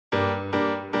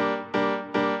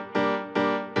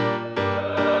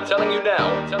telling you now.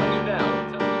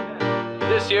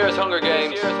 This year's Hunger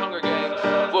Games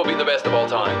will be the best of all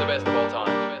time.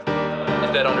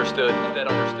 Is that understood?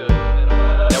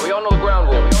 Now we all know the ground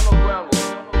rules.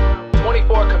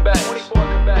 24 combatants,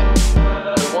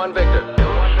 one victor.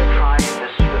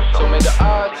 So may the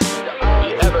odds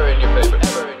be ever in your favor.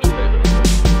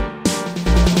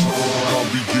 I'm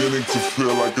beginning to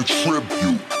feel like a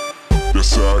tribute.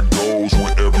 That's how it goes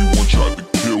when everyone tried to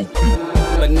kill you.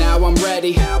 But now I'm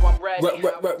ready,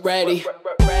 ready.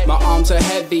 My arms are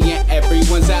heavy and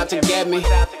everyone's out to get me.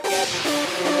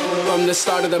 From the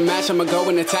start of the match, I'ma go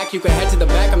and attack. You can head to the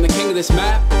back, I'm the king of this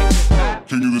map.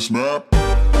 King of this map?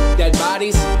 Dead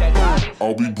bodies,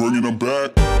 I'll be bringing them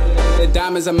back. the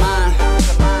diamonds are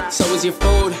mine, so is your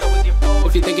food.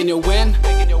 If you're thinking you'll win,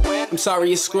 I'm sorry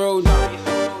you're screwed.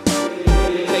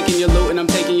 Taking your loot and I'm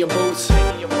taking your boots.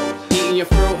 Eating your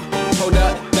fruit, hold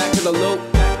up, back to the loop.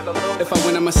 If I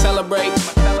win, I'ma celebrate.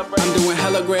 I'm doing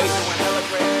hella great.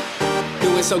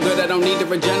 Doing so good I don't need to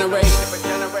regenerate.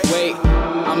 Wait,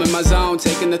 I'm in my zone,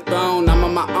 taking the throne. I'm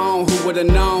on my own, who would've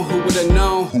known, who would've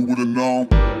known? Who would've known?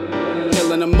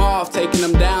 Killing them off, taking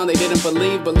them down. They didn't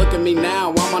believe, but look at me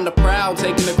now. I'm on the prowl,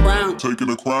 taking the crown. Taking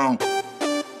the crown.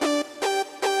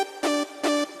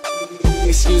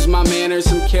 Excuse my manners,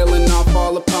 I'm killing off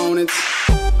all opponents.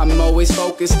 I'm always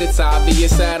focused, it's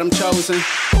obvious that I'm chosen.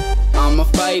 I'm a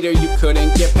fighter, you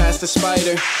couldn't get past the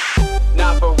spider.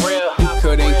 Not for real, you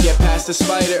couldn't get past the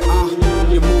spider.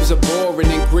 Your moves are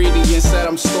boring, ingredients that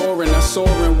I'm storing are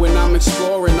soaring when I'm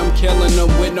exploring. I'm killing them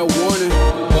with no warning.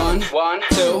 One,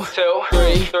 two,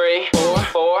 three,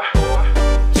 four.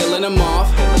 Killing them off,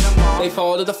 they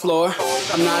fall to the floor.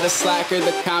 I'm not a slacker,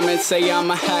 the comments say I'm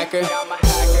a hacker.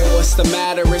 What's the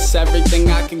matter? It's everything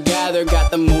I can gather.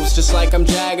 Got the moves just like I'm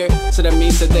Jagger, so that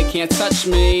means that they can't touch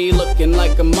me. Looking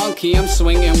like a monkey, I'm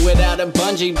swinging without a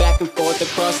bungee. Back and forth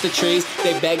across the trees,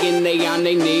 they begging, they on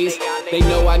their knees. They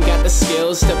know I got the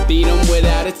skills to beat them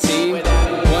without a team.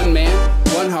 One man,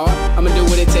 one heart, I'ma do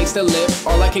what it takes to live.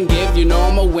 All I can give, you know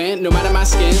I'ma win. No matter my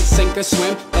skin, sink or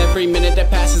swim. Every minute that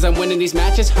passes, I'm winning these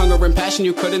matches. Hunger and passion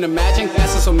you couldn't imagine.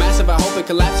 Gas is so massive, I hope it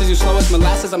collapses. You slow as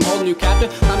molasses, I'm holding you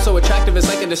captive. I'm so attractive, it's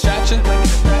like a distraction.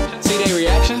 See their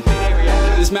reaction?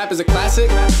 This map is a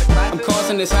classic. I'm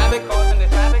causing this havoc.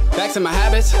 Back to my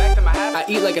habits. I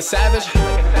eat like a savage.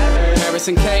 Paris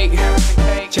and cake,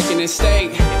 chicken and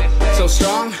steak. So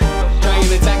strong, try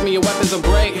and attack me, your weapons will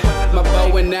break. My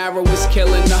bow and arrow is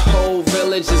killing the whole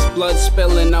village. Is blood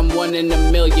spilling, I'm 1 in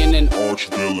a million and Arch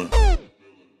villain.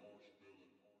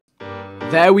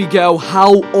 There we go,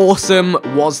 how awesome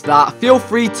was that? Feel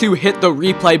free to hit the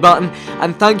replay button,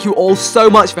 and thank you all so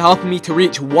much for helping me to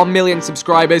reach 1 million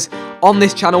subscribers on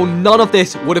this channel. None of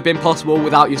this would have been possible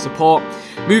without your support.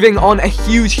 Moving on, a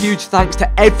huge thanks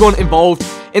to everyone involved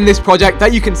in this project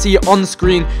that you can see on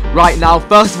screen right now.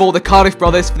 First of all, the Cardiff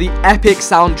Brothers for the epic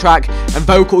soundtrack and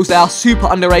vocals. They are super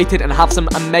underrated and have some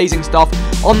amazing stuff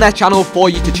on their channel for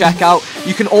you to check out.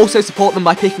 You can also support them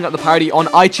by picking up the parody on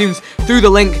iTunes through the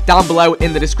link down below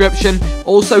in the description.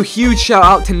 Also, huge shout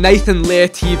out to Nathan Lear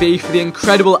TV for the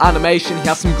incredible animation. He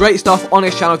has some great stuff on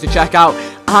his channel to check out,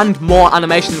 and more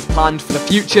animations planned for the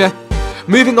future.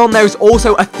 Moving on, there is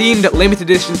also a themed limited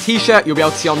edition t-shirt you'll be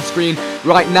able to see on screen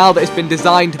right now that has been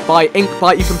designed by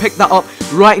Inkbite. You can pick that up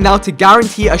right now to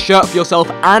guarantee a shirt for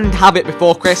yourself and have it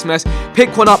before Christmas.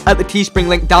 Pick one up at the Teespring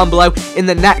link down below in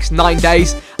the next 9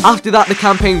 days. After that, the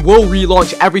campaign will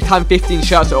relaunch every time 15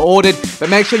 shirts are ordered, but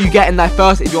make sure you get in there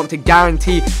first if you want to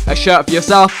guarantee a shirt for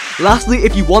yourself. Lastly,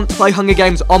 if you want to play Hunger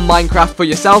Games on Minecraft for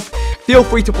yourself, feel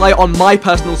free to play on my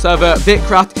personal server,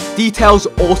 Vitcraft. Details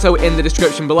also in the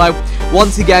description below.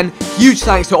 Once again, huge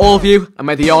thanks to all of you, and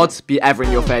may the odds be ever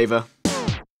in your favour.